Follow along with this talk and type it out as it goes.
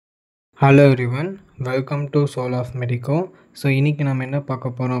Hello everyone, welcome to soul of medico. So இன்றைக்கி நம்ம என்ன பார்க்க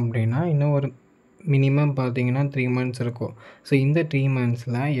போகிறோம் அப்படின்னா, இன்னும் ஒரு மினிமம் பார்த்தீங்கன்னா 3 months இருக்கும். ஸோ இந்த 3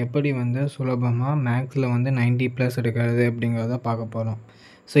 monthஸில் எப்படி சுலபமாக மேக்ஸில் 90+ எடுக்கிறது அப்படிங்கிறத பார்க்க போகிறோம்.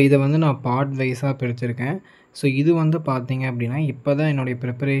 ஸோ இதை நான் பார்ட் வைஸாக பிரிச்சுருக்கேன். ஸோ இது பார்த்தீங்க அப்படின்னா, இப்போ தான் என்னுடைய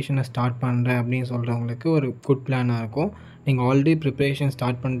ப்ரிப்பரேஷனை ஸ்டார்ட் பண்ணுறேன் அப்படின்னு சொல்கிறவங்களுக்கு ஒரு குட் பிளானாக இருக்கும். நீங்கள் ஆல்ரெடி ப்ரிப்பரேஷன்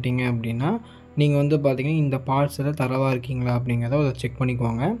ஸ்டார்ட் பண்ணிட்டீங்க அப்படின்னா, நீங்கள் பார்த்தீங்கன்னா இந்த பார்ட்ஸில் தரவாக இருக்கீங்களா அப்படிங்கிறத அதை செக்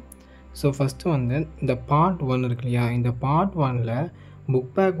பண்ணிக்கோங்க. ஸோ ஃபஸ்ட்டு இந்த பார்ட் 1 இருக்கு இல்லையா, இந்த பார்ட் 1ல்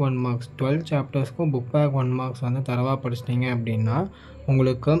book back 1 marks 12 சாப்டர்ஸ்க்கும் book back 1 marks தரவாக படிச்சிட்டிங்க அப்படின்னா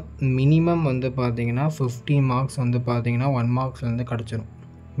உங்களுக்கு மினிமம் பார்த்தீங்கன்னா 50 marks பார்த்தீங்கன்னா 1 marksலேருந்து கிடச்சிரும்.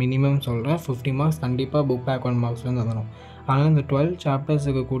 மினிமம் சொல்கிறேன், 50 marks கண்டிப்பாக புக் பேக் 1 marksலேருந்து வந்துடும். ஆனால் இந்த 12 சாப்டர்ஸ்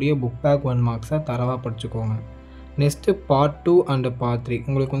இருக்கக்கூடிய புக் பேக் 1 marksஸை தரவாக படிச்சுக்கோங்க. நெக்ஸ்ட்டு பார்ட் 2 அண்டு பார்ட் 3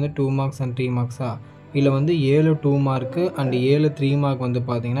 உங்களுக்கு 2 marks அண்ட் 3 marksஸா இதில் 7 2 mark அண்ட் 7 3 mark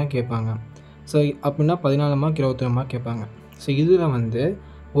பார்த்தீங்கன்னா கேட்பாங்க. ஸோ அப்படின்னா 14 mark 21 mark கேட்பாங்க. ஸோ இதில்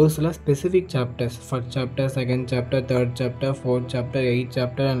ஒரு சில specific chapters, first chapter, second chapter, third chapter, fourth chapter, 8th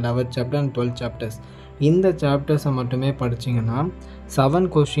chapter and 11th chapter and 12th chapters, இந்த சாப்டர்ஸை மட்டுமே படிச்சிங்கன்னா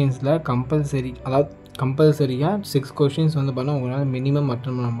 7 கொஷின்ஸில் கம்பல்சரியாக 6 கொஷின்ஸ் பண்ணால் உங்களால் மினிமம்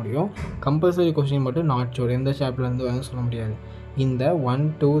அட்டன் பண்ண முடியும். கம்பல்சரி கொஷின் மட்டும் நாட் ஷூர், எந்த சாப்டர்லேருந்து சொல்ல முடியாது. இந்த 1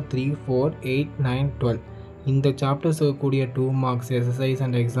 2 3 4 8 9 12 இந்த சாப்டர்ஸ் இருக்கக்கூடிய 2 marks exercise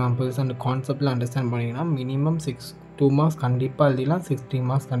and examples and கான்செப்டில் அண்டர்ஸ்டாண்ட் பண்ணிங்கன்னா மினிமம் 2 marks கண்டிப்பாக எழுதிடலாம், 3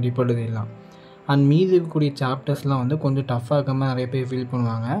 marks கண்டிப்பாக எழுதிடலாம். அண்ட் மீதி இருக்கக்கூடிய சாப்டர்ஸ்லாம் கொஞ்சம் டஃப்பாக இருக்க மாதிரி நிறைய பேர் ஃபீல்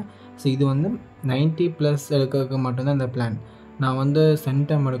பண்ணுவாங்க. ஸோ இது 90+ எடுக்கிறதுக்கு மட்டும்தான் இந்த பிளான். நான்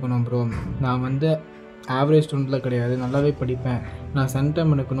சென்டம் எடுக்கணும் ப்ரோ, நான் ஆவரேஜ் ஸ்டூடெண்ட்டில் கிடையாது, நல்லாவே படிப்பேன், நான்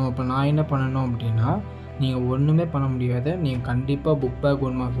சென்டம் எடுக்கணும், அப்போ நான் என்ன பண்ணணும் அப்படின்னா நீங்கள் ஒன்றுமே பண்ண முடியாது. நீங்கள் கண்டிப்பாக புக் பேக்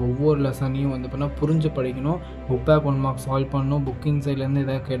 1 marks ஒவ்வொரு லெசனையும் பண்ணால் புரிஞ்சு படிக்கணும். புக் பேக் 1 marks சால்வ் பண்ணணும். புக்கிங் சைட்லேருந்து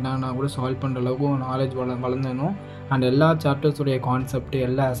எதாவது கேட்டாங்கன்னா கூட சால்வ் பண்ணுற அளவுக்கு உங்கள் நாலேஜ் வளர்ந்தணும். அண்ட் எல்லா சாப்டர்ஸுடைய கான்செப்ட்,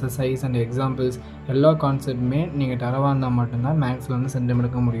 எல்லா எக்ஸசைஸ் அண்ட் எக்ஸாம்பிள்ஸ், எல்லா கான்செப்ட்டுமே நீங்கள் தரவாக இருந்தால் மட்டும்தான் மேக்ஸில் சென்டம்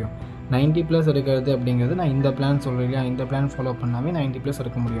எடுக்க முடியும். 90+ எடுக்கிறது அப்படிங்கிறது நான் இந்த பிளான் சொல்கிறேன் இல்லையா, இந்த பிளான் ஃபாலோ பண்ணாவே 90+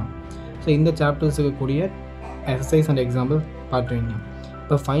 எடுக்க முடியும். ஸோ இந்த சாப்டர்ஸ் இருக்கக்கூடிய எக்ஸசைஸ் அண்ட் எக்ஸாம்பிள் பார்த்துருவீங்க.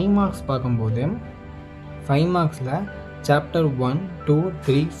 இப்போ 5 marks பார்க்கும்போது 5 marksல சாப்டர் 1 2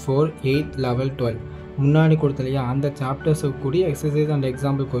 3 4 8 11 12 முன்னாடி கொடுத்தலையா அந்த சாப்டர்ஸ் இருக்கக்கூடிய எக்ஸசைஸ் அண்ட்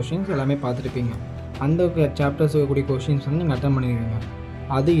எக்ஸாம்பிள் கொஷின்ஸ் எல்லாமே பார்த்துருப்பீங்க. அந்த சாப்டர்ஸ் இருக்கக்கூடிய கொஷின்ஸ் நீங்கள் அட்டன் பண்ணிடுவீங்க.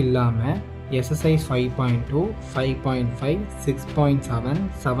 அது இல்லாமல் எக்ஸசைஸ் 5.2 5.5 6.7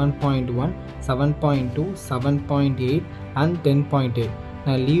 7.1 7.2 7.8 அண்ட் 10.8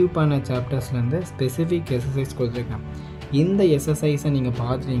 நான் லீவ் பண்ண சாப்டர்ஸ்லேருந்து ஸ்பெசிஃபிக் எக்ஸசைஸ் கொடுத்துருக்கேன். இந்த எக்ஸசைஸை நீங்கள்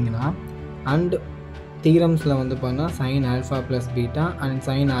பார்த்துட்டிங்கன்னா அண்ட் தியரம்ஸில் பார்த்தீங்கன்னா sin alpha plus beta and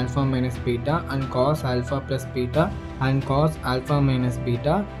sin alpha minus beta and cos alpha plus beta and cos alpha minus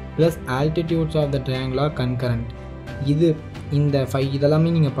beta plus altitudes of the triangle are concurrent. இந்த 5 இதெல்லாமே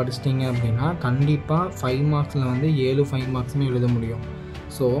நீங்கள் படிச்சிட்டிங்க அப்படின்னா கண்டிப்பாக 5 marksல 7 5 marksமே எழுத முடியும்.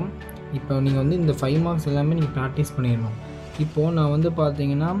 ஸோ இப்போ நீங்கள் இந்த 5 marks எல்லாமே நீங்கள் ப்ராக்டிஸ் பண்ணிடணும். இப்போது நான்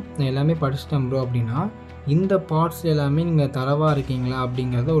பார்த்தீங்கன்னா நான் எல்லாமே படிச்சிட்டேன் ப்ரோ அப்படின்னா இந்த பார்ட்ஸ் எல்லாமே நீங்கள் தரவாக இருக்கீங்களா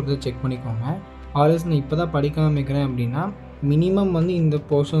அப்படிங்கிறத ஒரு செக் பண்ணிக்கோங்க. ஆல்வேஸ் நான் இப்போ தான் படிக்க ஆரம்பிக்கிறேன் அப்படின்னா மினிமம் இந்த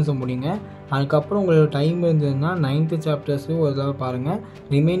போர்ஷன்ஸை முடிங்க. அதுக்கப்புறம் உங்களோட டைம் இருந்ததுன்னா 9th சாப்டர்ஸையும் ஒரு தடவை பாருங்கள்,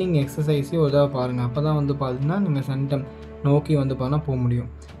 ரிமைனிங் எக்ஸசைஸையும் ஒரு தடவை பாருங்கள். அப்போ தான் பார்த்தீங்கன்னா நீங்கள் சென்டம் நோக்கி பார்த்தீங்கன்னா போக முடியும்.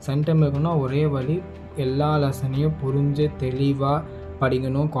 சென்டம் இருக்குன்னா ஒரே வழி, எல்லா லெசனையும் புரிஞ்சு தெளிவாக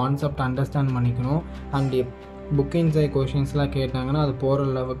படிக்கணும், கான்செப்ட் அண்டர்ஸ்டாண்ட் பண்ணிக்கணும். அண்ட் புக்கிங் சைட் கொஷின்ஸ்லாம் கேட்டாங்கன்னா அது போகிற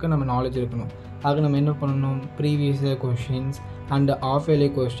அளவுக்கு நம்ம நாலேஜ் இருக்கணும். அதுக்கு நம்ம என்ன பண்ணணும், previous year questions and half yearly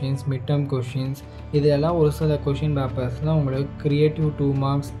questions, mid term questions, இதெல்லாம் ஒரு சில கொஷின் பேப்பர்ஸ்லாம் உங்களுக்கு creative 2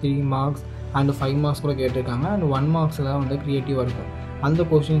 marks 3 marks and 5 marks கூட கேட்டிருக்காங்க. அண்ட் 1 marksலாம் க்ரியேட்டிவாக இருக்கும். அந்த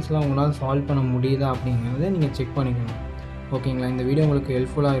கொஷின்ஸ்லாம் உங்களால் சால்வ் பண்ண முடியுதா அப்படிங்கிறத நீங்கள் செக் பண்ணிக்கணும். ஓகேங்களா, இந்த வீடியோ உங்களுக்கு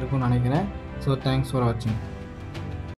ஹெல்ப்ஃபுல்லாக இருக்கும்னு நினைக்கிறேன். ஸோ தேங்க்ஸ் ஃபார் வாட்சிங்.